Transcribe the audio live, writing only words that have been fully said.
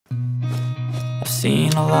I've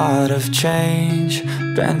seen a lot of change,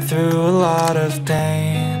 been through a lot of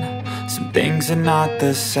pain. Some things are not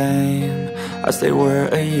the same as they were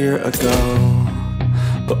a year ago,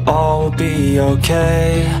 but all will be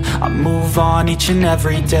okay. I move on each and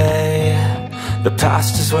every day. The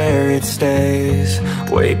past is where it stays,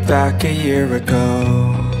 way back a year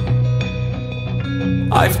ago.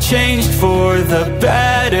 I've changed for the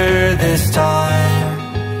better this time.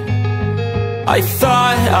 I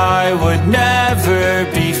thought I would never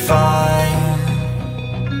be fine.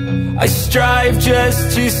 I strive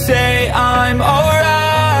just to say I'm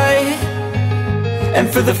alright, and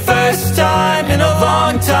for the first time in a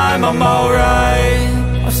long time I'm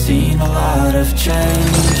alright. I've seen a lot of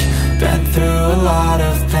change, been through a lot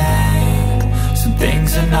of pain. Some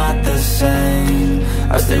things are not the same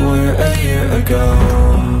as they were a year ago,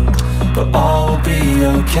 but all will be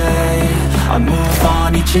okay. I move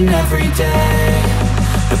on each and every day.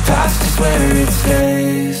 The past is where it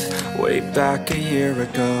stays, way back a year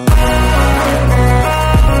ago.